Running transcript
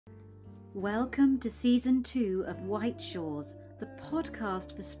Welcome to Season 2 of White Shores, the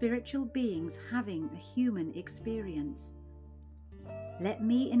podcast for spiritual beings having a human experience. Let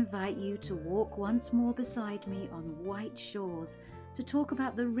me invite you to walk once more beside me on white shores to talk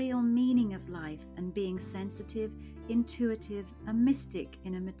about the real meaning of life and being sensitive, intuitive, a mystic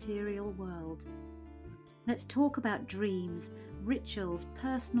in a material world. Let's talk about dreams, rituals,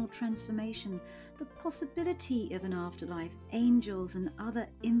 personal transformation, the possibility of an afterlife, angels, and other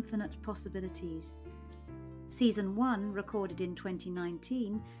infinite possibilities. Season 1, recorded in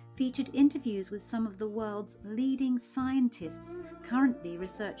 2019, featured interviews with some of the world's leading scientists currently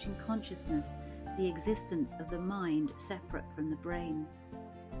researching consciousness, the existence of the mind separate from the brain.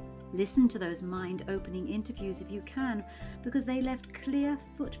 Listen to those mind-opening interviews if you can, because they left clear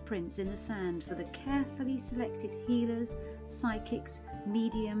footprints in the sand for the carefully selected healers, psychics,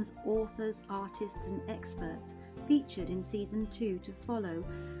 mediums, authors, artists and experts featured in Season 2 to follow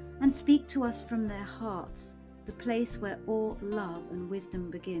and speak to us from their hearts, the place where all love and wisdom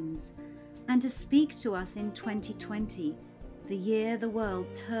begins, and to speak to us in 2020, the year the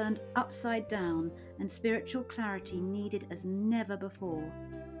world turned upside down and spiritual clarity needed as never before.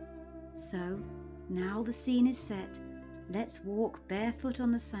 So, now the scene is set, let's walk barefoot on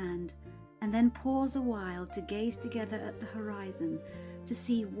the sand and then pause a while to gaze together at the horizon to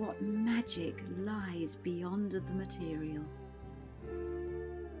see what magic lies beyond the material.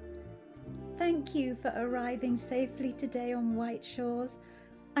 Thank you for arriving safely today on White Shores.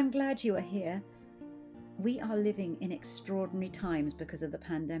 I'm glad you are here. We are living in extraordinary times because of the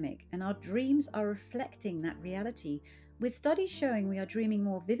pandemic, and our dreams are reflecting that reality, with studies showing we are dreaming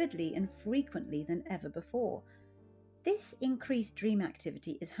more vividly and frequently than ever before. This increased dream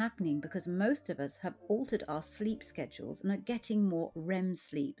activity is happening because most of us have altered our sleep schedules and are getting more REM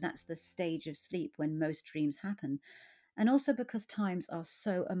sleep. That's the stage of sleep when most dreams happen. And also because times are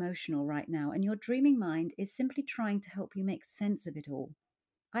so emotional right now, and your dreaming mind is simply trying to help you make sense of it all.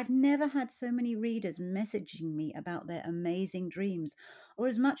 I've never had so many readers messaging me about their amazing dreams, or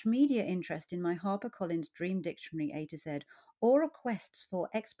as much media interest in my HarperCollins Dream Dictionary A to Z, or requests for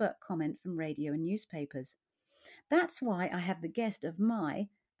expert comment from radio and newspapers. That's why I have the guest of my,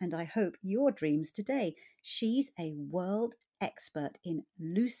 and I hope your dreams today. She's a world expert in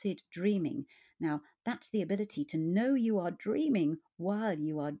lucid dreaming. Now, that's the ability to know you are dreaming while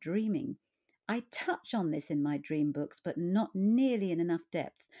you are dreaming. I touch on this in my dream books, but not nearly in enough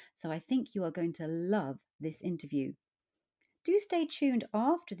depth, so I think you are going to love this interview. Do stay tuned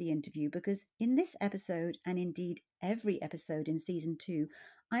after the interview, because in this episode, and indeed every episode in Season 2,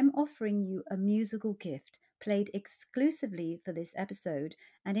 I'm offering you a musical gift played exclusively for this episode,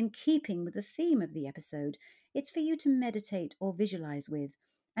 and in keeping with the theme of the episode. It's for you to meditate or visualize with,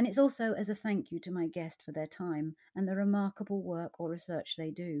 and it's also as a thank you to my guest for their time and the remarkable work or research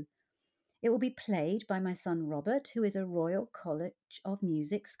they do. It will be played by my son Robert, who is a Royal College of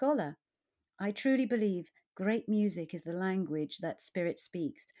Music scholar. I truly believe great music is the language that spirit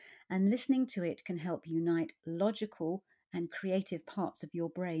speaks, and listening to it can help unite logical and creative parts of your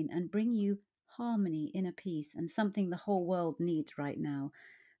brain and bring you harmony, inner peace, and something the whole world needs right now.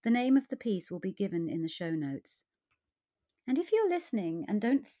 The name of the piece will be given in the show notes. And if you're listening and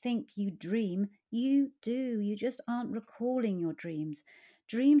don't think you dream, you do. You just aren't recalling your dreams.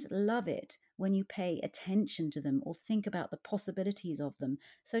 Dreams love it when you pay attention to them or think about the possibilities of them.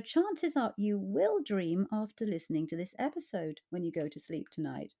 So chances are you will dream after listening to this episode when you go to sleep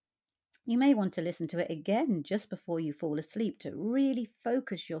tonight. You may want to listen to it again just before you fall asleep to really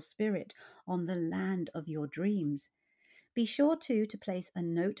focus your spirit on the land of your dreams. Be sure to place a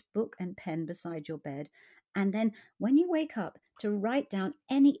notebook and pen beside your bed, and then when you wake up to write down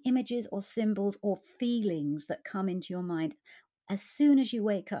any images or symbols or feelings that come into your mind as soon as you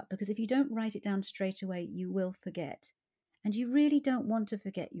wake up, because if you don't write it down straight away, you will forget. And you really don't want to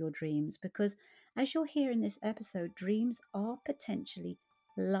forget your dreams, because as you'll hear in this episode, dreams are potentially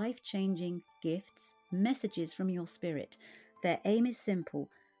life-changing gifts, messages from your spirit. Their aim is simple: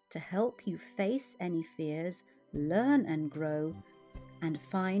 to help you face any fears, learn and grow, and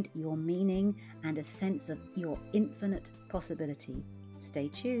find your meaning and a sense of your infinite possibility. Stay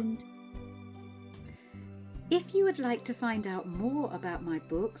tuned. If you would like to find out more about my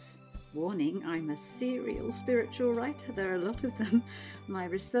books, warning, I'm a serial spiritual writer, there are a lot of them, my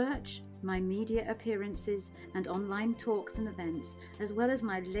research, my media appearances and online talks and events, as well as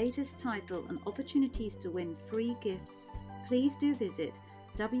my latest title and opportunities to win free gifts, please do visit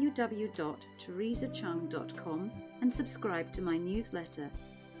www.teresachung.com and subscribe to my newsletter.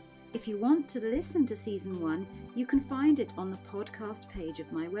 If you want to listen to season 1, you can find it on the podcast page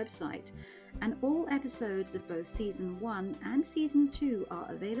of my website. And all episodes of both season 1 and season 2 are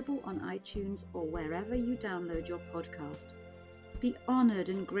available on iTunes or wherever you download your podcast. Be honoured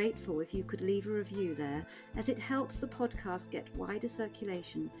and grateful if you could leave a review there, as it helps the podcast get wider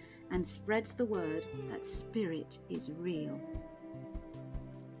circulation and spreads the word that spirit is real.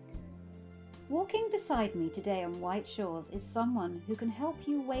 Walking beside me today on White Shores is someone who can help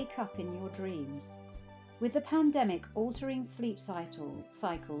you wake up in your dreams. With the pandemic altering sleep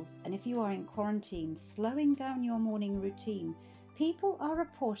cycles, and if you are in quarantine, slowing down your morning routine, people are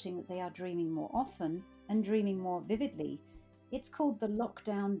reporting that they are dreaming more often and dreaming more vividly. It's called the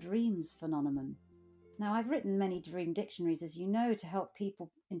lockdown dreams phenomenon. Now, I've written many dream dictionaries, as you know, to help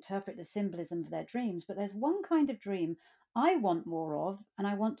people interpret the symbolism of their dreams, but there's one kind of dream I want more of and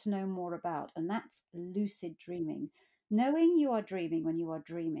I want to know more about, and that's lucid dreaming. Knowing you are dreaming when you are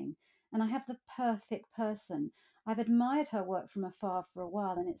dreaming. And I have the perfect person. I've admired her work from afar for a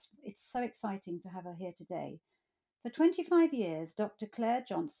while, and it's so exciting to have her here today. For 25 years, Dr. Clare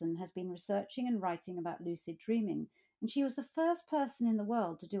Johnson has been researching and writing about lucid dreaming, and she was the first person in the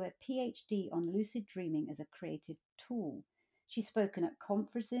world to do a PhD on lucid dreaming as a creative tool. She's spoken at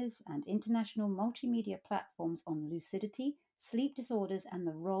conferences and international multimedia platforms on lucidity, sleep disorders, and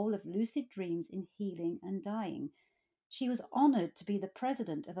the role of lucid dreams in healing and dying. She was honored to be the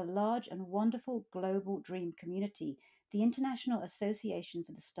president of a large and wonderful global dream community, the International Association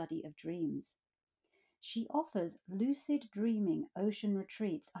for the Study of Dreams. She offers lucid dreaming ocean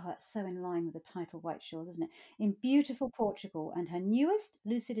retreats. Oh, that's so in line with the title White Shores, isn't it? In beautiful Portugal. And her newest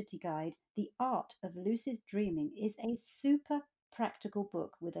lucidity guide, The Art of Lucid Dreaming, is a super practical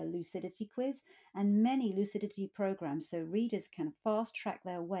book with a lucidity quiz and many lucidity programs so readers can fast track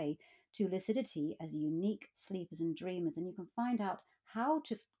their way to lucidity as unique sleepers and dreamers. And you can find out how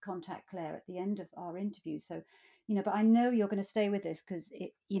to contact Clare at the end of our interview. So, but I know you're going to stay with this because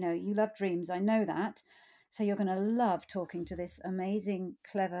you love dreams. I know that. So you're going to love talking to this amazing,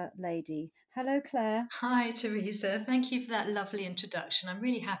 clever lady. Hello, Clare. Hi, Teresa. Thank you for that lovely introduction. I'm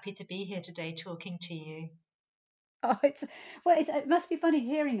really happy to be here today talking to you. Oh, it must be funny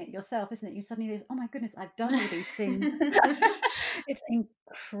hearing it yourself, isn't it? You suddenly realize, oh my goodness, I've done all these things. It's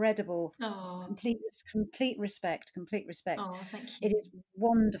incredible. Oh, Complete respect. oh, thank It you. is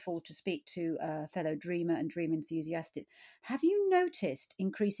wonderful to speak to a fellow dreamer and dream enthusiast. Have you noticed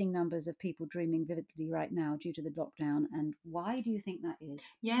increasing numbers of people dreaming vividly right now due to the lockdown, and why do you think that is?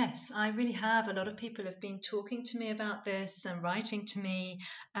 Yes, I really have. A lot of people have been talking to me about this and writing to me.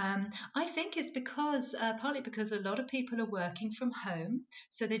 I think it's partly because a lot of people are working from home,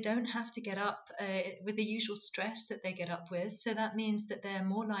 so they don't have to get up with the usual stress that they get up with. So that means that they're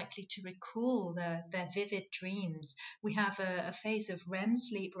more likely to recall their vivid dreams. We have a phase of REM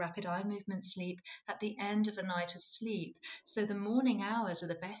sleep, rapid eye movement sleep, at the end of a night of sleep. So the morning hours are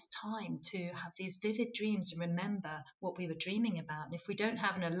the best time to have these vivid dreams and remember what we were dreaming about. And if we don't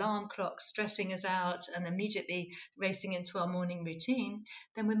have an alarm clock stressing us out and immediately racing into our morning routine,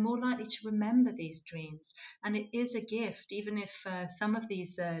 then we're more likely to remember these dreams. And it is a gift, even if some of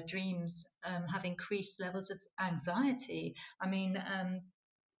these dreams have increased levels of anxiety. I mean,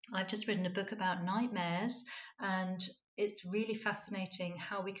 I've just written a book about nightmares, and it's really fascinating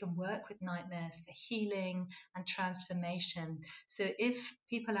how we can work with nightmares for healing and transformation. So, if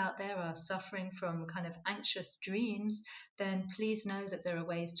people out there are suffering from kind of anxious dreams, then please know that there are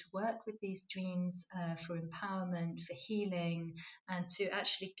ways to work with these dreams for empowerment, for healing, and to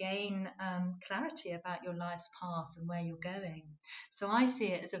actually gain clarity about your life's path and where you're going. So, I see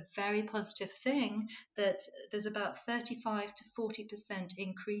it as a very positive thing that there's about 35 to 40%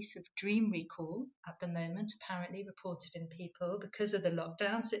 increase of dream recall at the moment, apparently reported in people because of the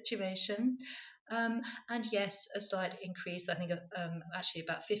lockdown situation. And yes, a slight increase, I think actually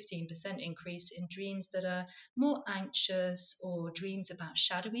about 15% increase in dreams that are more anxious, or dreams about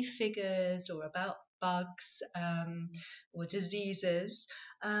shadowy figures or about bugs or diseases.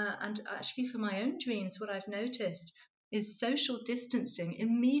 And actually, for my own dreams, what I've noticed is social distancing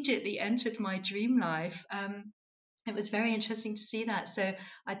immediately entered my dream life. It was very interesting to see that. So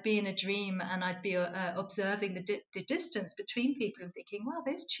I'd be in a dream and I'd be observing the distance between people and thinking, wow,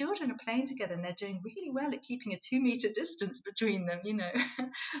 those children are playing together and they're doing really well at keeping a 2 meter distance between them,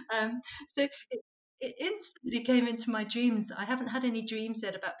 um, so it instantly came into my dreams. I haven't had any dreams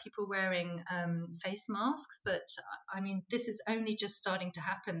yet about people wearing face masks, but I mean, this is only just starting to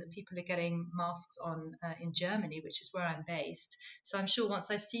happen that people are getting masks on in Germany, which is where I'm based. So I'm sure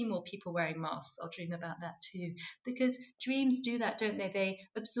once I see more people wearing masks, I'll dream about that too. Because dreams do that, don't they? They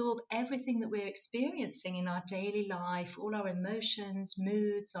absorb everything that we're experiencing in our daily life, all our emotions,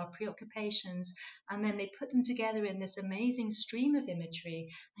 moods, our preoccupations, and then they put them together in this amazing stream of imagery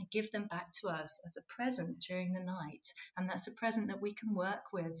and give them back to us as a present during the night. And that's a present that we can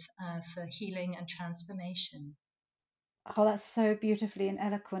work with for healing and transformation. Oh, that's so beautifully and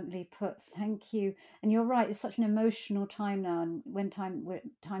eloquently put. Thank you. And you're right. It's such an emotional time now, and when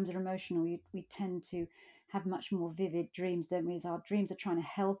times are emotional, we tend to have much more vivid dreams, don't we? As our dreams are trying to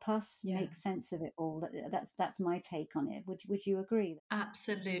help us Yeah. make sense of it all. That's my take on it. Would you agree?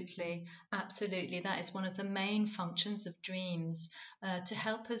 Absolutely, absolutely. That is one of the main functions of dreams, to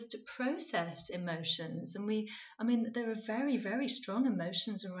help us to process emotions. And I mean, there are very, very strong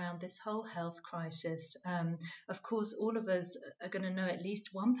emotions around this whole health crisis. Of course, all of us are going to know at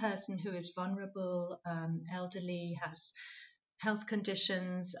least one person who is vulnerable, elderly, has health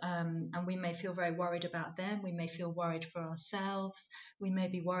conditions, and we may feel very worried about them. We may feel worried for ourselves. We may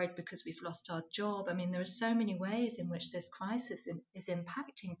be worried because we've lost our job. I mean, there are so many ways in which this crisis is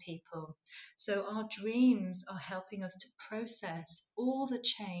impacting people. So, our dreams are helping us to process all the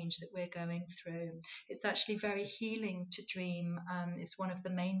change that we're going through. It's actually very healing to dream. It's one of the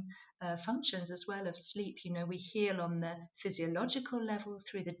main functions as well of sleep. You know, we heal on the physiological level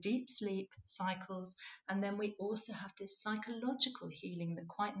through the deep sleep cycles, and then we also have this psychological healing that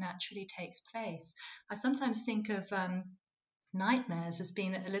quite naturally takes place. I sometimes think of nightmares as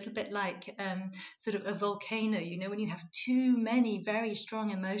being a little bit like sort of a volcano. You know, when you have too many very strong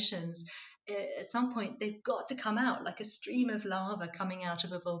emotions, at some point they've got to come out like a stream of lava coming out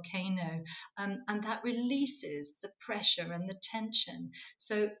of a volcano, and that releases the pressure and the tension.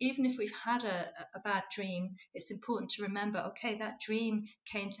 So even if we've had a bad dream, it's important to remember, okay, that dream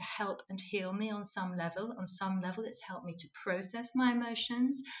came to help and heal me on some level. On some level, it's helped me to process my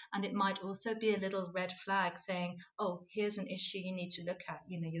emotions, and it might also be a little red flag saying, oh, here's an issue you need to look at.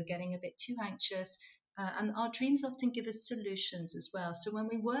 You know, you're getting a bit too anxious. And our dreams often give us solutions as well. So when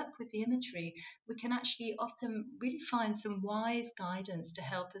we work with the imagery, we can actually often really find some wise guidance to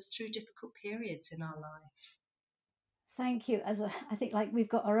help us through difficult periods in our life. Thank you. I think like we've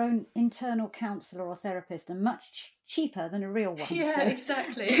got our own internal counselor or therapist, and much cheaper than a real one. Yeah, So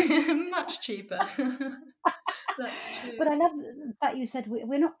exactly. Much cheaper. That's true. but I love the fact you said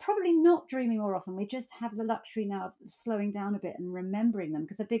we're not probably not dreaming more often. We just have the luxury now of slowing down a bit and remembering them.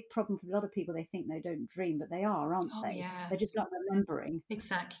 Because a big problem for a lot of people, they think they don't dream, but they are, aren't Oh, they? They're just yes. not remembering.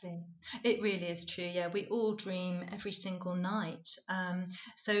 Exactly. It really is true. Yeah, we all dream every single night.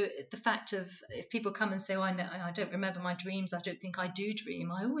 So the fact of if people come and say, "Oh, I don't remember my dreams. I don't think I do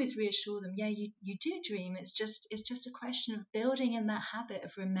dream," I always reassure them, "Yeah, you do dream. It's just a question of building in that habit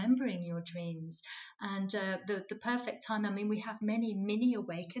of remembering your dreams." And the perfect time. I mean, we have many mini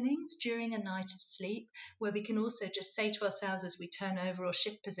awakenings during a night of sleep where we can also just say to ourselves as we turn over or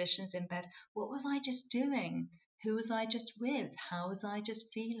shift positions in bed, "What was I just doing? Who was I just with? How was I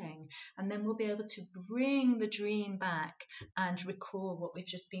just feeling?" And then we'll be able to bring the dream back and recall what we've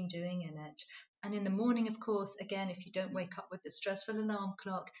just been doing in it. And in the morning, of course, again, if you don't wake up with the stressful alarm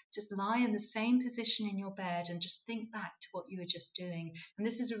clock, just lie in the same position in your bed and just think back to what you were just doing. And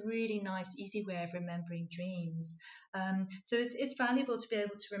this is a really nice, easy way of remembering dreams. So it's valuable to be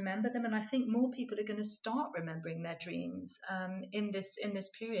able to remember them, and I think more people are going to start remembering their dreams in this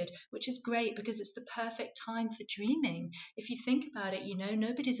period, which is great because it's the perfect time for dreaming. If you think about it, you know,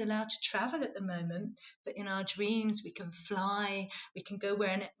 nobody's allowed to travel at the moment, but in our dreams we can fly, we can go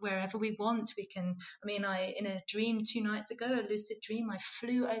wherever we want. We can. I mean, I in a dream 2 nights ago, a lucid dream, I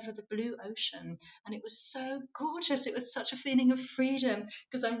flew over the blue ocean, and it was so gorgeous. It was such a feeling of freedom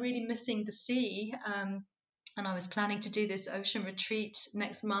because I'm really missing the sea. And I was planning to do this ocean retreat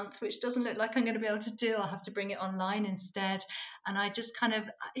next month, which doesn't look like I'm going to be able to do. I'll have to bring it online instead. And I just kind of,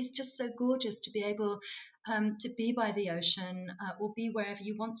 it's just so gorgeous to be able to be by the ocean, or be wherever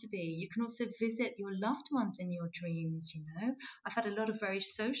you want to be. You can also visit your loved ones in your dreams. You know, I've had a lot of very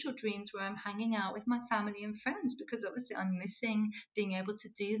social dreams where I'm hanging out with my family and friends because obviously I'm missing being able to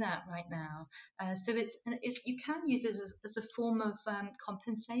do that right now. So if you can use it as a form of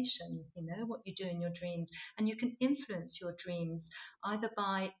compensation, you know, what you do in your dreams, and you can influence your dreams either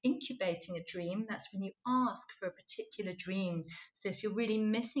by incubating a dream. That's when you ask for a particular dream. So if you're really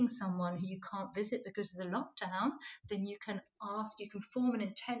missing someone who you can't visit because of the lockdown, then you can form an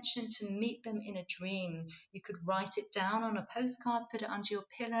intention to meet them in a dream. You could write it down on a postcard, put it under your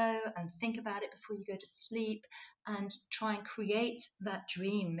pillow, and think about it before you go to sleep, and try and create that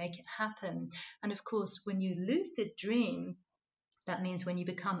dream, make it happen. And of course, when you lucid dream, that means when you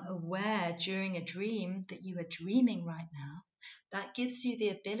become aware during a dream that you are dreaming right now, that gives you the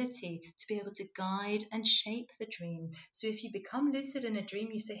ability to be able to guide and shape the dream. So if you become lucid in a dream,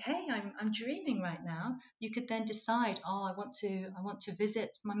 you say, "Hey, I'm dreaming right now." You could then decide, "Oh, I want to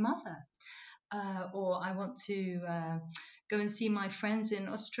visit my mother, or I want to go and see my friends in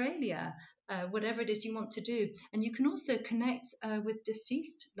Australia." Whatever it is you want to do, and you can also connect with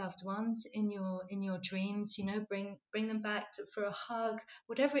deceased loved ones in your dreams. You know, bring them back for a hug,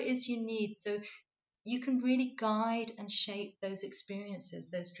 whatever it is you need. So you can really guide and shape those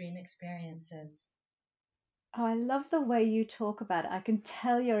experiences, those dream experiences. Oh, I love the way you talk about it. I can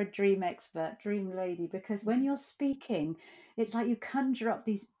tell you're a dream expert, dream lady, because when you're speaking, it's like you conjure up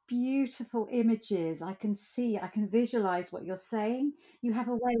these beautiful images. I can see, I can visualize what you're saying. You have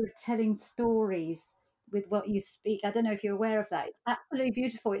a way of telling stories with what you speak. I don't know if you're aware of that. It's absolutely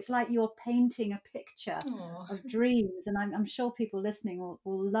beautiful. It's like you're painting a picture Oh, of dreams, and I'm sure people listening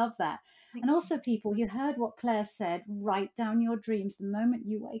will love that. thank And you. also, people, you heard what Claire said, write down your dreams the moment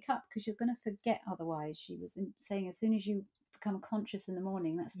you wake up because you're going to forget otherwise. She was saying as soon as you become conscious in the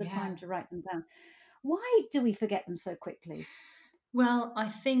morning, that's the Yeah. time to write them down. Why do we forget them so quickly? Well, I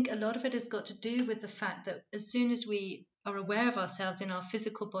think a lot of it has got to do with the fact that as soon as we are aware of ourselves in our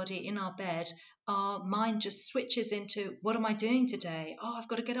physical body, in our bed, our mind just switches into, what am I doing today? Oh, I've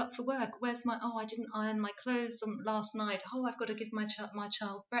got to get up for work. Where's my, oh, I didn't iron my clothes last night. Oh, I've got to give my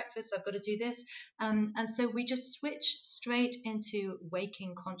child breakfast. I've got to do this. And so we just switch straight into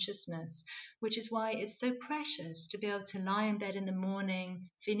waking consciousness, which is why it's so precious to be able to lie in bed in the morning,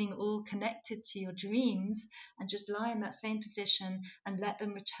 feeling all connected to your dreams, and just lie in that same position and let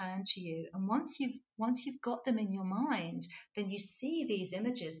them return to you. And once you've got them in your mind, then you see these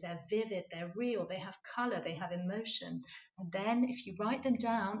images. They're vivid, they're real, they have color, they have emotion. And then if you write them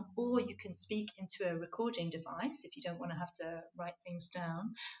down, or you can speak into a recording device if you don't want to have to write things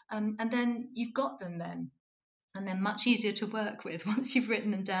down, and then you've got them then. And they're much easier to work with once you've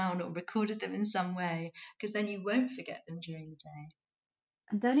written them down or recorded them in some way, because then you won't forget them during the day.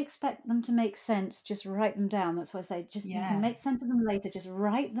 And don't expect them to make sense. Just write them down. That's what I say. Just you can Yeah. make sense of them later. Just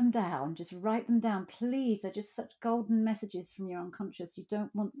write them down. Just write them down, please. They're just such golden messages from your unconscious. You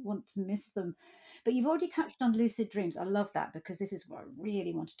don't want to miss them. But you've already touched on lucid dreams. I love that because this is what I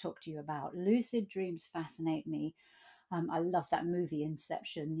really want to talk to you about. Lucid dreams fascinate me. I love that movie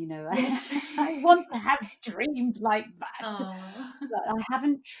Inception. You know, Yes. I want to have dreams like that, Oh. but I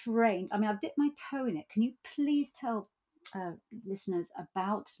haven't trained. I mean, I've dipped my toe in it. Can you please tell uh, listeners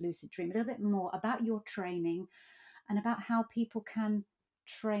about lucid dream a little bit more about your training and about how people can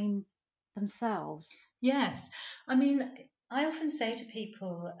train themselves? Yes, I mean, I often say to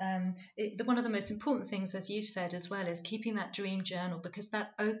people, one of the most important things, as you've said as well, is keeping that dream journal, because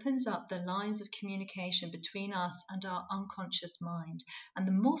that opens up the lines of communication between us and our unconscious mind. And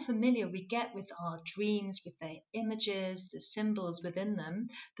the more familiar we get with our dreams, with their images, the symbols within them,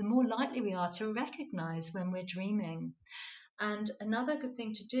 the more likely we are to recognize when we're dreaming. And another good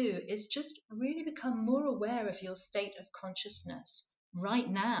thing to do is just really become more aware of your state of consciousness right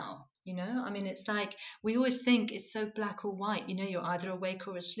now. You know, I mean, it's like we always think it's so black or white, you know, you're either awake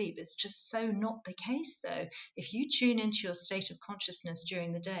or asleep. It's just so not the case, though. If you tune into your state of consciousness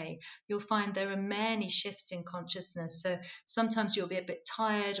during the day, you'll find there are many shifts in consciousness. So sometimes you'll be a bit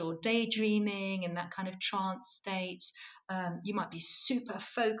tired or daydreaming in that kind of trance state. You might be super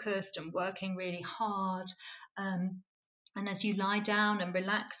focused and working really hard. Um, and as you lie down and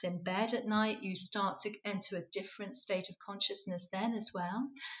relax in bed at night, you start to enter a different state of consciousness then as well.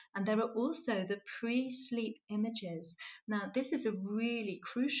 And there are also the pre sleep images. Now, this is a really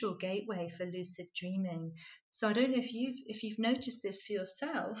crucial gateway for lucid dreaming. So I don't know if you've noticed this for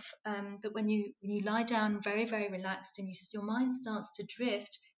yourself, but when you lie down very, very relaxed and your mind starts to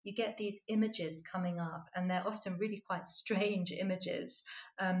drift, you get these images coming up, and they're often really quite strange images.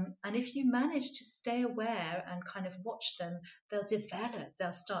 And if you manage to stay aware and kind of watch them, they'll develop,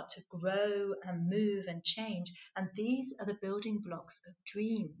 they'll start to grow and move and change. And these are the building blocks of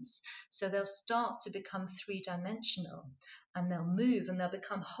dreams. So they'll start to become three-dimensional, and they'll move and they'll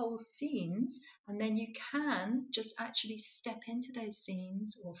become whole scenes. And then you can just actually step into those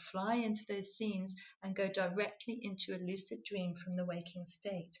scenes or fly into those scenes and go directly into a lucid dream from the waking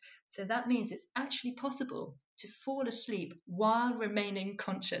state. So that means it's actually possible to fall asleep while remaining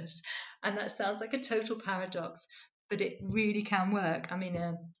conscious. And that sounds like a total paradox, but it really can work. I mean,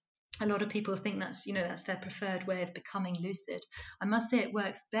 A lot of people think that's their preferred way of becoming lucid. I must say it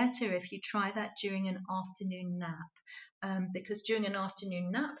works better if you try that during an afternoon nap, because during an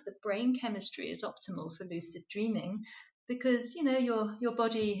afternoon nap the brain chemistry is optimal for lucid dreaming, because your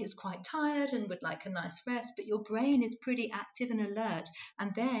body is quite tired and would like a nice rest, but your brain is pretty active and alert,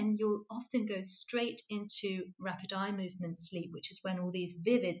 and then you'll often go straight into rapid eye movement sleep, which is when all these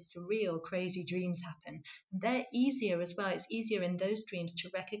vivid, surreal, crazy dreams happen. They're easier as well. It's easier in those dreams to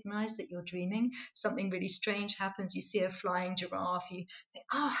recognize that you're dreaming. Something really strange happens. You see a flying giraffe. You think,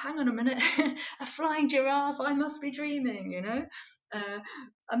 oh, hang on a minute, a flying giraffe. I must be dreaming. Uh,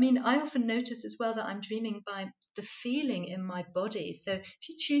 I mean, I often notice as well that I'm dreaming by the feeling in my body. So if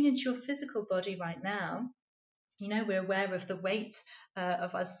you tune into your physical body right now, we're aware of the weight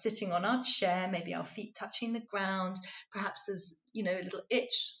of us sitting on our chair, maybe our feet touching the ground, perhaps there's a little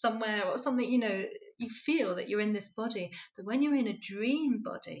itch somewhere or something. You feel that you're in this body. But when you're in a dream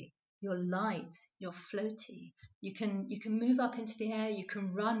body, you're light, you're floaty, you can move up into the air, you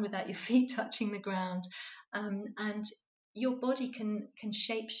can run without your feet touching the ground, and your body can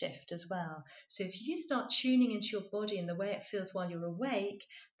shape shift as well. So if you start tuning into your body and the way it feels while you're awake,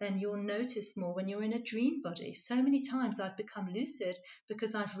 then you'll notice more when you're in a dream body. So many times I've become lucid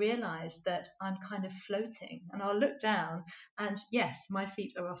because I've realized that I'm kind of floating, and I'll look down and yes, my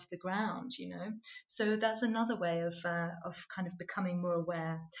feet are off the ground. So that's another way of kind of becoming more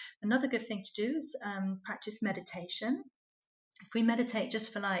aware. Another good thing to do is practice meditation. If we meditate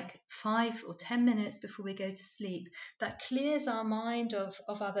just for like 5 or 10 minutes before we go to sleep, that clears our mind of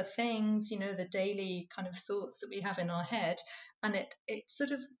other things, the daily kind of thoughts that we have in our head, and it sort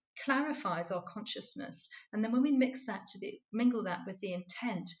of clarifies our consciousness. And then when we mingle that with the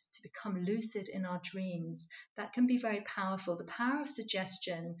intent to become lucid in our dreams, that can be very powerful. The power of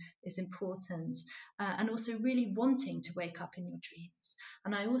suggestion is important, and also really wanting to wake up in your dreams.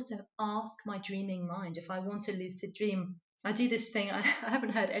 And I also ask my dreaming mind if I want a lucid dream. I do this thing, I haven't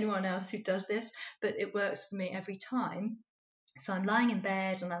heard anyone else who does this, but it works for me every time. So I'm lying in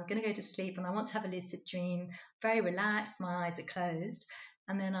bed and I'm going to go to sleep and I want to have a lucid dream, very relaxed, my eyes are closed.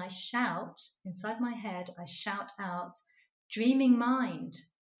 And then I shout inside my head, I shout out, dreaming mind,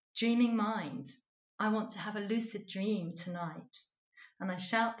 dreaming mind, I want to have a lucid dream tonight. And I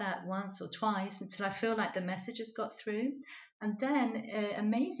shout that once or twice until I feel like the message has got through. And then,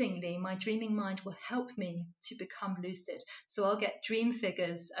 amazingly, my dreaming mind will help me to become lucid. So I'll get dream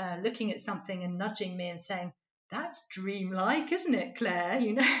figures looking at something and nudging me and saying, that's dreamlike, isn't it, Claire?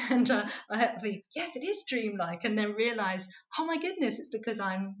 And I have to be, yes, it is dreamlike, and then realize, oh my goodness, it's because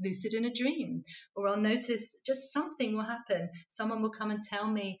I'm lucid in a dream. Or I'll notice just something will happen. Someone will come and tell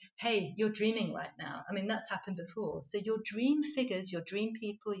me, hey, you're dreaming right now. I mean, that's happened before. So your dream figures, your dream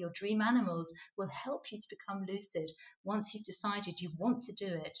people, your dream animals will help you to become lucid. Once you've decided you want to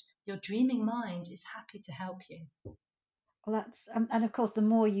do it, your dreaming mind is happy to help you. Well, that's and of course, the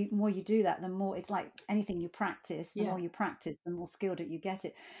more you do that, the more it's like anything you practice. The Yeah. more you practice, the more skilled you get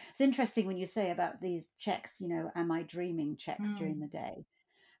it. It's interesting when you say about these checks. Am I dreaming checks during the day?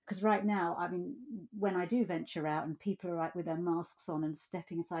 Because right now, I mean, when I do venture out and people are like with their masks on and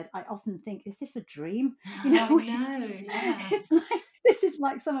stepping aside, I often think, is this a dream? I know, yeah. It's like this is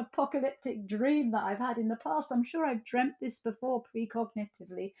like some apocalyptic dream that I've had in the past. I'm sure I've dreamt this before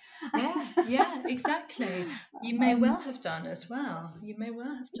precognitively. Yeah, exactly. You may well have done as well. You may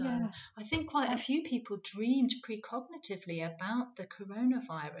well have done. Yeah. I think quite a few people dreamed precognitively about the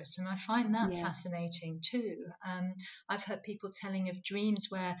coronavirus, and I find that Yeah. fascinating too. I've heard people telling of dreams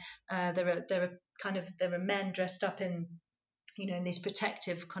where there are men dressed up in these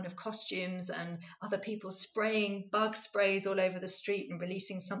protective kind of costumes, and other people spraying bug sprays all over the street and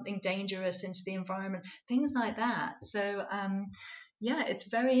releasing something dangerous into the environment, things like that. So yeah, it's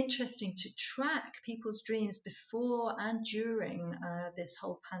very interesting to track people's dreams before and during this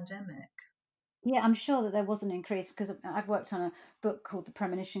whole pandemic. Yeah, I'm sure that there was an increase because I've worked on a book called The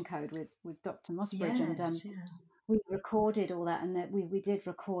Premonition Code with Dr. Mossbridge, and Yes, yeah. we recorded all that, and that we did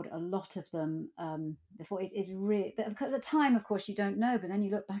record a lot of them before. It's really, but at the time, of course, you don't know, but then you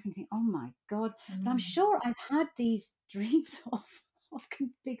look back and think, oh my God. But I'm sure I've had these dreams of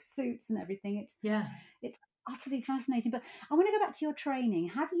big suits and everything. Yeah. It's utterly fascinating. But I want to go back to your training.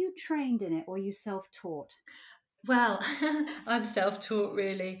 Have you trained in it, or are you self-taught? Well, I'm self-taught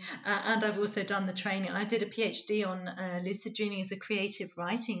really, and I've also done the training. I did a PhD on lucid dreaming as a creative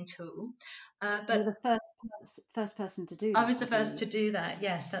writing tool, but You're the first person to do I that, was the I first to believe. do that.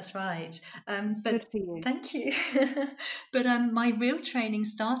 Yes, that's right. But Good for you. thank you. But my real training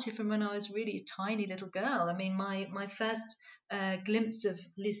started from when I was really a tiny little girl. I mean, my first glimpse of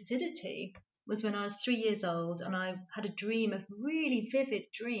lucidity was when I was 3 years old, and I had a dream, a really vivid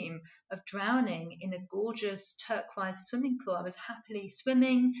dream of drowning in a gorgeous turquoise swimming pool. I was happily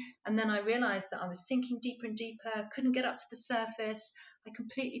swimming, and then I realized that I was sinking deeper and deeper, couldn't get up to the surface. I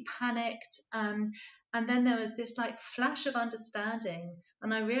completely panicked. And then there was this like flash of understanding,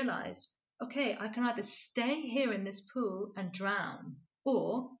 and I realized, okay, I can either stay here in this pool and drown,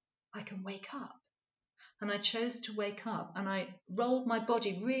 or I can wake up. And I chose to wake up, and I rolled my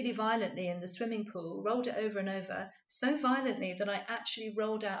body really violently in the swimming pool, rolled it over and over, so violently that I actually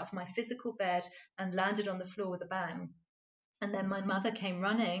rolled out of my physical bed and landed on the floor with a bang. And then my mother came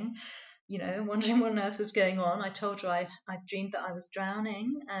running, wondering what on earth was going on. I told her I dreamed that I was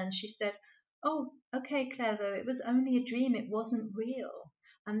drowning, and she said, "Oh, okay, Claire, though, it was only a dream, it wasn't real."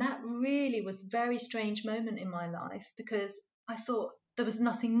 And that really was a very strange moment in my life, because I thought there was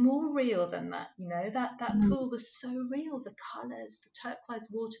nothing more real than that. That Mm. pool was so real, the colours, the turquoise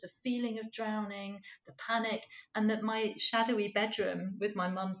water, the feeling of drowning, the panic, and that my shadowy bedroom with my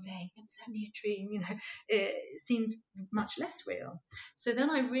mum saying it was only a dream, it seemed much less real. So then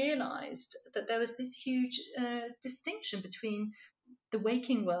I realized that there was this huge distinction between the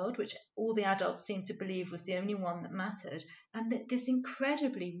waking world, which all the adults seemed to believe was the only one that mattered, and this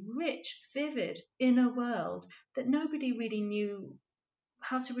incredibly rich, vivid inner world that nobody really knew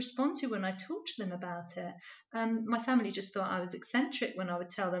how to respond to when I talked to them about it. My family just thought I was eccentric when I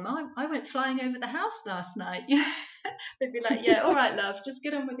would tell them, I went flying over the house last night. They'd be like, yeah, all right, love, just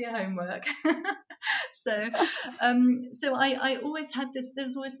get on with your homework. so I always had this, there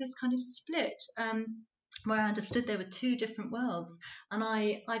was always this kind of split. Where I understood there were two different worlds, and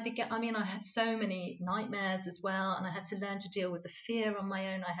I had so many nightmares as well, and I had to learn to deal with the fear on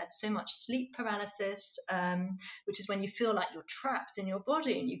my own. I had so much sleep paralysis, which is when you feel like you're trapped in your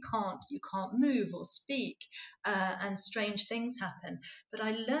body and you can't move or speak, and strange things happen. But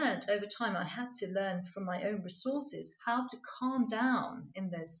I learned over time, I had to learn from my own resources how to calm down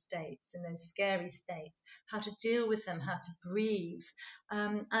in those states, in those scary states, how to deal with them, how to breathe,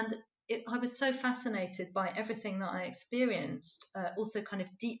 and I was so fascinated by everything that I experienced, also kind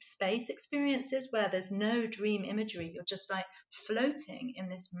of deep space experiences where there's no dream imagery. You're just like floating in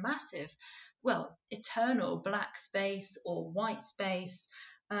this massive, well, eternal black space or white space.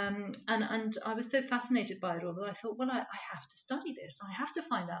 And I was so fascinated by it all that I thought, well, I have to study this. I have to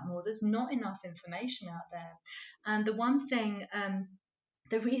find out more. There's not enough information out there. And the one thing,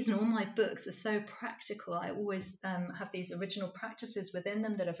 the reason all my books are so practical, I always have these original practices within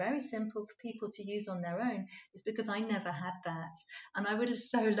them that are very simple for people to use on their own, is because I never had that. And I would have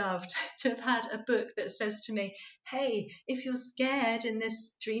so loved to have had a book that says to me, hey, if you're scared in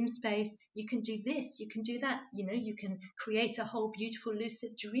this dream space, you can do this, you can do that. You can create a whole beautiful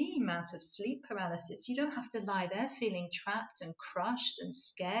lucid dream out of sleep paralysis. You don't have to lie there feeling trapped and crushed and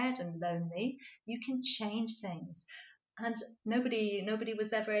scared and lonely. You can change things. And nobody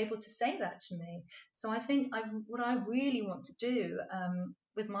was ever able to say that to me. So I think what I really want to do,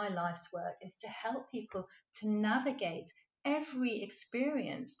 with my life's work, is to help people to navigate every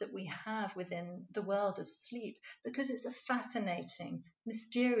experience that we have within the world of sleep, because it's a fascinating,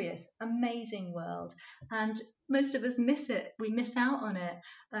 mysterious, amazing world, and most of us miss it. We miss out on it.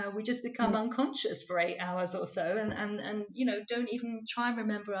 We just become Mm. unconscious for 8 hours or so, and don't even try and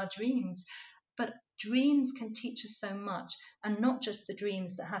remember our dreams. But dreams can teach us so much, and not just the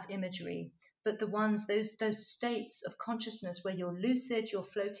dreams that have imagery, but the ones, those states of consciousness where you're lucid, you're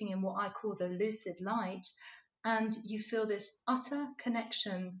floating in what I call the lucid light, and you feel this utter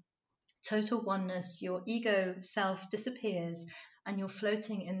connection, total oneness. Your ego self disappears, and you're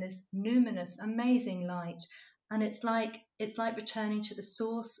floating in this numinous, amazing light. And it's like returning to the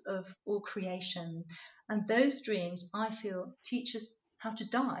source of all creation. And those dreams, I feel, teach us how to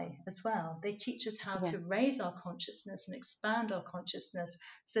die as well. They teach us how Yeah. to raise our consciousness and expand our consciousness,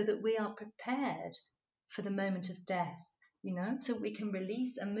 so that we are prepared for the moment of death, so we can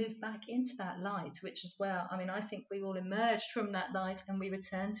release and move back into that light, which is where, I think we all emerge from that light, and we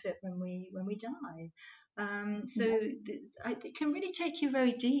return to it when we die. So Yeah. it can really take you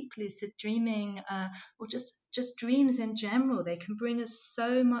very deep, lucid dreaming, or just dreams in general. They can bring us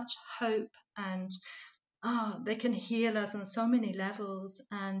so much hope, and they can heal us on so many levels,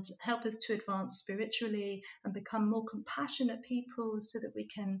 and help us to advance spiritually and become more compassionate people, so that we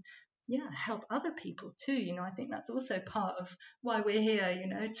can, yeah, help other people too. I think that's also part of why we're here,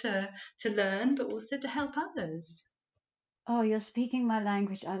 to learn, but also to help others. Oh, you're speaking my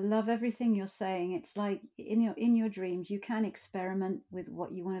language. I love everything you're saying. It's like in your dreams, you can experiment with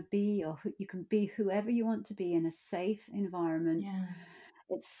what you want to be, or you can be whoever you want to be in a safe environment. Yeah.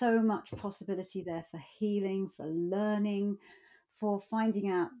 It's so much possibility there for healing, for learning, for finding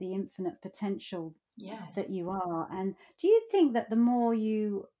out the infinite potential Yes. that you are. And do you think that the more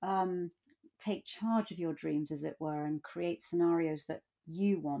you take charge of your dreams, as it were, and create scenarios that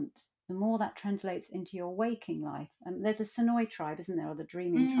you want, the more that translates into your waking life? And there's a Sonoy tribe, isn't there, or the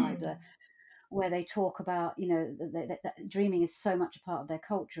dreaming tribe, Mm, where they talk about, that dreaming is so much a part of their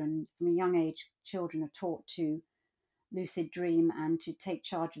culture, and from a young age, children are taught to lucid dream and to take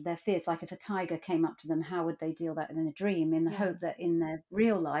charge of their fears. Like if a tiger came up to them, how would they deal that in a dream? In the yeah. hope that in their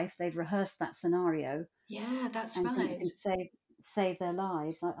real life, they've rehearsed that scenario Yeah, that's and right. can save their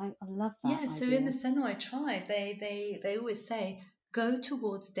lives. I love that Yeah, so in the idea. Senoi tribe, they always say, go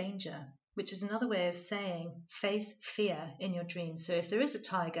towards danger, which is another way of saying face fear in your dreams. So if there is a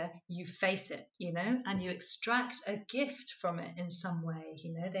tiger, you face it, and you extract a gift from it in some way.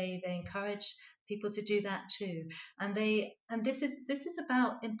 They encourage people to do that too. And this is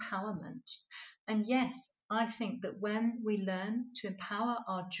about empowerment. And yes, I think that when we learn to empower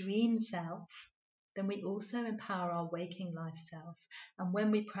our dream self, then we also empower our waking life self. And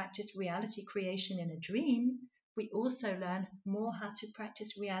when we practice reality creation in a dream, we also learn more how to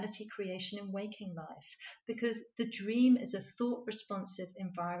practice reality creation in waking life, because the dream is a thought responsive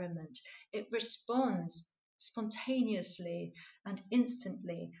environment. It responds spontaneously and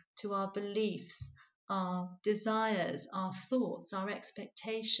instantly to our beliefs, our desires, our thoughts, our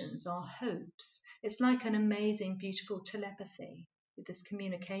expectations, our hopes. It's like an amazing, beautiful telepathy, with this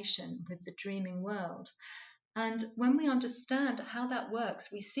communication with the dreaming world. And when we understand how that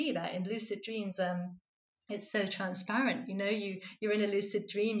works, we see that in lucid dreams. It's so transparent. You're in a lucid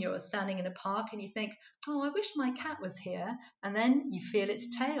dream, you're standing in a park and you think, oh, I wish my cat was here. And then you feel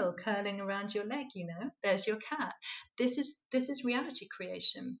its tail curling around your leg, there's your cat. This is reality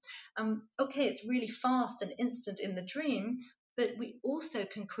creation. Okay, it's really fast and instant in the dream, but we also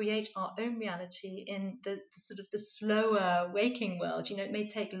can create our own reality in the sort of the slower waking world. It may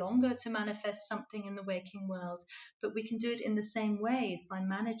take longer to manifest something in the waking world, but we can do it in the same ways by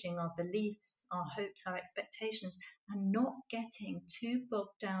managing our beliefs, our hopes, our expectations, and not getting too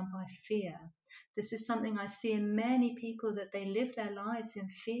bogged down by fear. This is something I see in many people, that they live their lives in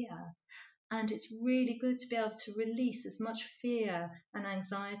fear. And it's really good to be able to release as much fear and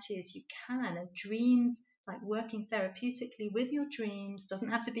anxiety as you can. And dreams, like working therapeutically with your dreams,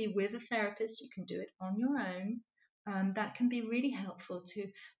 doesn't have to be with a therapist, you can do it on your own. That can be really helpful to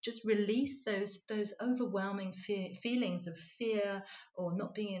just release those overwhelming feelings of fear or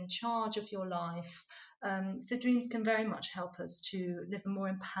not being in charge of your life. So dreams can very much help us to live a more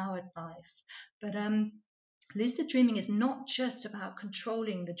empowered life. But lucid dreaming is not just about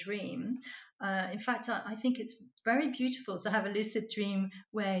controlling the dream. In fact, I think it's very beautiful to have a lucid dream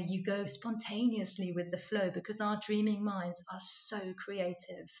where you go spontaneously with the flow, because our dreaming minds are so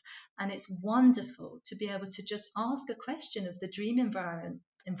creative. And it's wonderful to be able to just ask a question of the dream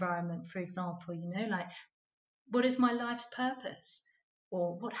environment, for example, like, what is my life's purpose?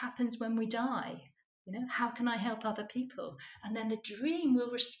 Or what happens when we die? How can I help other people? And then the dream will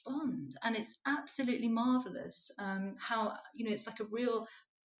respond. And it's absolutely marvelous, how, it's like a real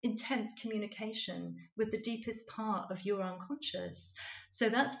intense communication with the deepest part of your unconscious. So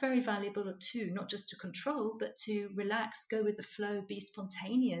that's very valuable too, not just to control, but to relax, go with the flow, be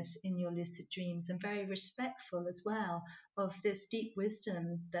spontaneous in your lucid dreams, and very respectful as well of this deep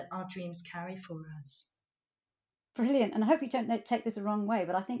wisdom that our dreams carry for us. Brilliant. And I hope you don't take this the wrong way,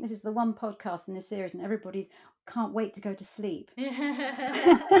 but I think this is the one podcast in this series and everybody's can't wait to go to sleep.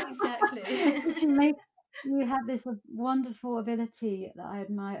 Exactly. Which you have this wonderful ability that I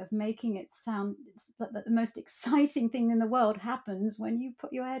admire of making it sound that the most exciting thing in the world happens when you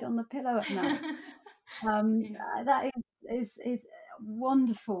put your head on the pillow at night. Yeah. That is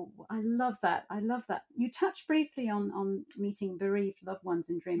wonderful. I love that. I love that. You touched briefly on meeting bereaved loved ones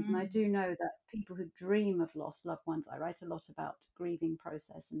in dreams, and I do know that people who dream of lost loved ones, I write a lot about grieving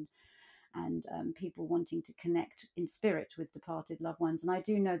process and people wanting to connect in spirit with departed loved ones. And I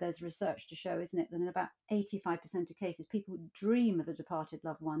do know there's research to show, isn't it, that in about 85% of cases, people who dream of a departed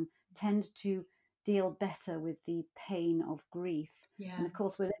loved one tend to deal better with the pain of grief. Yeah. And of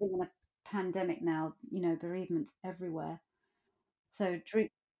course, we're living in a pandemic now, bereavement's everywhere. So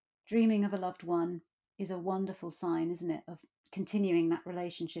dreaming of a loved one is a wonderful sign, isn't it, of continuing that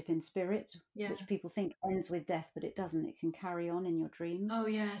relationship in spirit, Yeah. which people think ends with death, but it doesn't. It can carry on in your dreams. Oh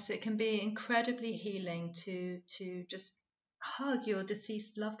yes, it can be incredibly healing to just hug your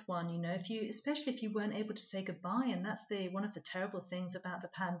deceased loved one, if you, especially if you weren't able to say goodbye. And that's the one of the terrible things about the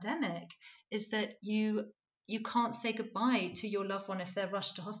pandemic, is that you can't say goodbye to your loved one if they're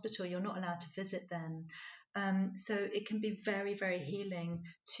rushed to hospital. You're not allowed to visit them. So it can be very, very healing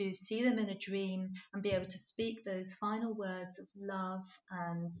to see them in a dream and be able to speak those final words of love,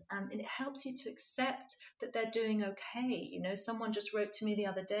 and it helps you to accept that they're doing okay. You know, someone just wrote to me the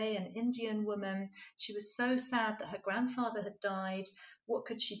other day, an Indian woman. She was so sad that her grandfather had died. What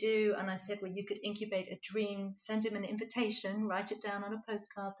could she do? And I said, well, you could incubate a dream, send him an invitation, write it down on a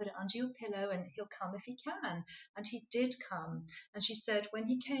postcard, put it under your pillow, and he'll come if he can. And he did come. And she said when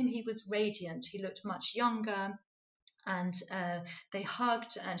he came, he was radiant. He looked much younger. And they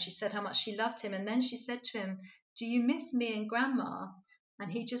hugged, and she said how much she loved him. And then she said to him, do you miss me and Grandma?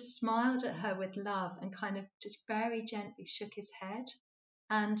 And he just smiled at her with love and kind of just very gently shook his head.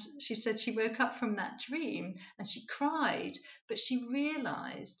 And she said she woke up from that dream and she cried, but she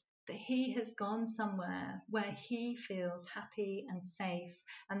realized that he has gone somewhere where he feels happy and safe,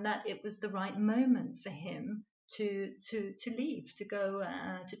 and that it was the right moment for him to leave, to go,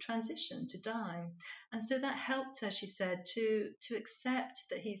 to transition, to die. And so that helped her, she said, to accept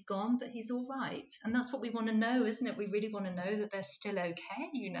that he's gone, but he's all right. And that's what we want to know, isn't it? We really want to know that they're still okay,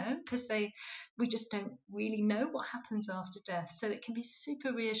 you know, because we just don't really know what happens after death. So it can be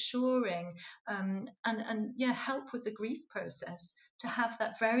super reassuring, and yeah, help with the grief process to have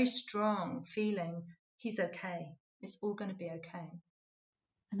that very strong feeling he's okay. It's all going to be okay.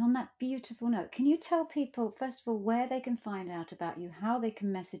 And on that beautiful note, can you tell people, first of all, where they can find out about you, how they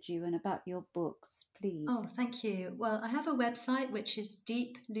can message you, and about your books, please? Oh, thank you. Well, I have a website which is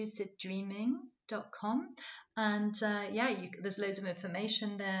deepluciddreaming.com. And yeah, there's loads of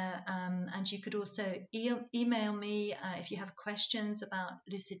information there. And you could also email me if you have questions about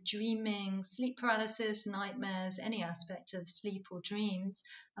lucid dreaming, sleep paralysis, nightmares, any aspect of sleep or dreams.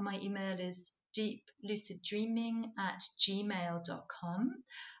 And my email is deepluciddreaming@gmail.com.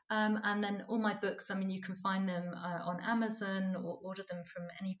 And then all my books, I mean, you can find them on Amazon or order them from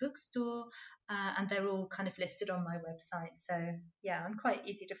any bookstore. And they're all kind of listed on my website. So yeah, I'm quite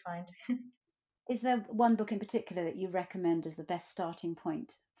easy to find. Is there one book in particular that you recommend as the best starting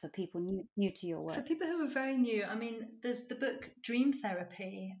point for people new to your work? For people who are very new, I mean, there's the book Dream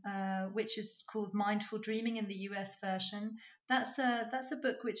Therapy, which is called Mindful Dreaming in the US version. That's a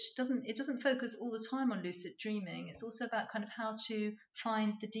book which doesn't focus all the time on lucid dreaming. It's also about kind of how to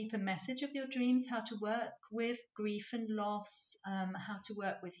find the deeper message of your dreams, how to work with grief and loss, how to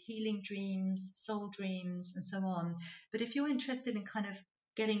work with healing dreams, soul dreams, and so on. But if you're interested in kind of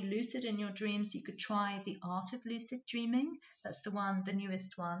getting lucid in your dreams, you could try The Art of Lucid Dreaming. That's the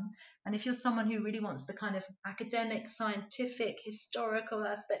newest one. And if you're someone who really wants the kind of academic, scientific, historical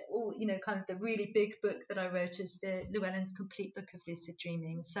aspect, or, you know, kind of the really big book that I wrote is the Llewellyn's Complete Book of Lucid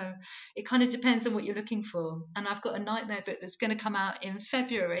Dreaming. So it kind of depends on what you're looking for. And I've got a nightmare book that's going to come out in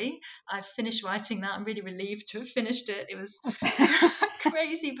February. I've finished writing that. I'm really relieved to have finished it. It was a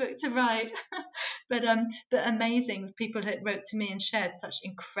crazy book to write. But amazing. People had wrote to me and shared such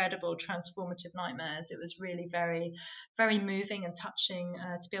incredible transformative nightmares. It was really very, very moving and touching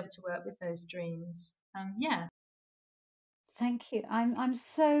to be able to work with those dreams. Yeah. Thank you. I'm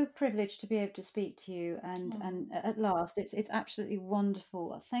so privileged to be able to speak to you, and at last, it's absolutely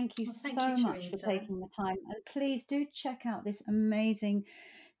wonderful. Thank you Thank so you, much for Teresa. taking the time, and please do check out this amazing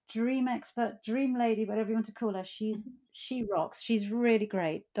dream expert, dream lady, whatever you want to call her. She rocks. She's really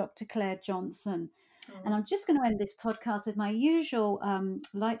great, Dr. Clare Johnson. And I'm just going to end this podcast with my usual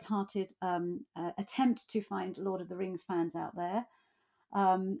light-hearted attempt to find Lord of the Rings fans out there.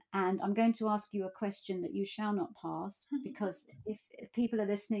 And I'm going to ask you a question that you shall not pass, because if people are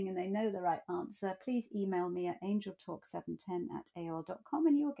listening and they know the right answer, please email me at angeltalk710@aol.com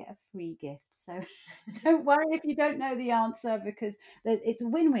and you'll get a free gift. So don't worry if you don't know the answer, because it's a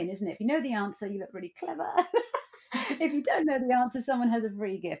win-win, isn't it? If you know the answer, you look really clever. If you don't know the answer, someone has a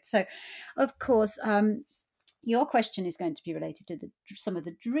free gift. So, of course, your question is going to be related to some of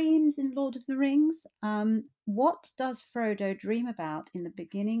the dreams in Lord of the Rings. What does Frodo dream about in the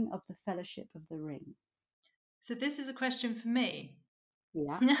beginning of the Fellowship of the Ring? So this is a question for me.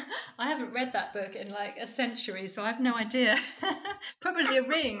 Yeah. I haven't read that book in like a century, so I have no idea. Probably a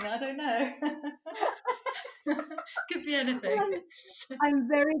ring. I don't know. Could be anything. Well, I'm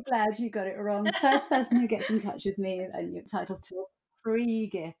very glad you got it wrong. The first person who gets in touch with me, and you're entitled to a free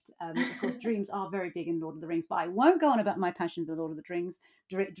gift. Of course, dreams are very big in Lord of the Rings, but I won't go on about my passion for Lord of the Rings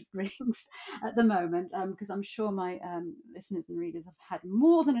at the moment, because I'm sure my listeners and readers have had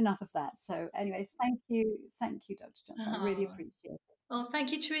more than enough of that. So anyway, thank you, Dr. Johnson. I really appreciate it. Oh,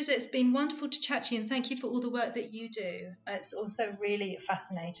 thank you, Teresa. It's been wonderful to chat to you, and thank you for all the work that you do. It's also really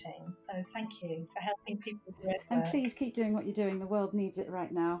fascinating. So thank you for helping people do it. And please keep doing what you're doing. The world needs it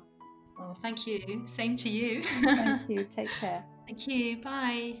right now. Oh, thank you. Same to you. Thank you. Take care. Thank you.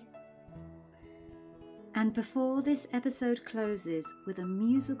 Bye. And before this episode closes with a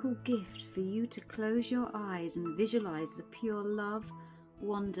musical gift for you to close your eyes and visualize the pure love,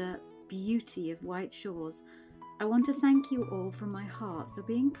 wonder, beauty of White Shores, I want to thank you all from my heart for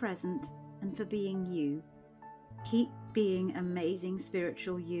being present and for being you. Keep being amazing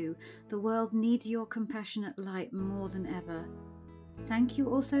spiritual you. The world needs your compassionate light more than ever. Thank you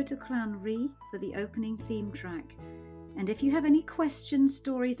also to Clan Ree for the opening theme track. And if you have any questions,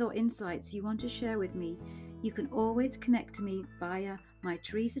 stories or insights you want to share with me, you can always connect to me via my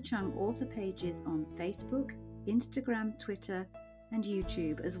Teresa Chung author pages on Facebook, Instagram, Twitter and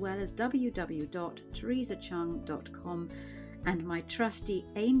YouTube, as well as www.teresachung.com and my trusty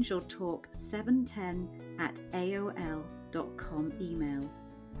angeltalk710@aol.com email.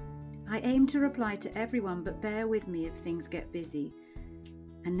 I aim to reply to everyone, but bear with me if things get busy.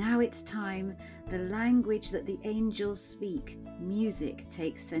 And now it's time. The language that the angels speak, music,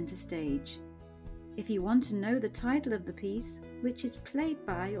 takes center stage. If you want to know the title of the piece, which is played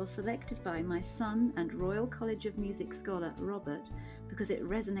by or selected by my son and Royal College of Music scholar Robert, because it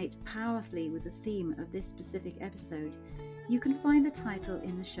resonates powerfully with the theme of this specific episode, you can find the title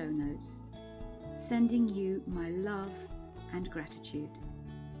in the show notes. Sending you my love and gratitude.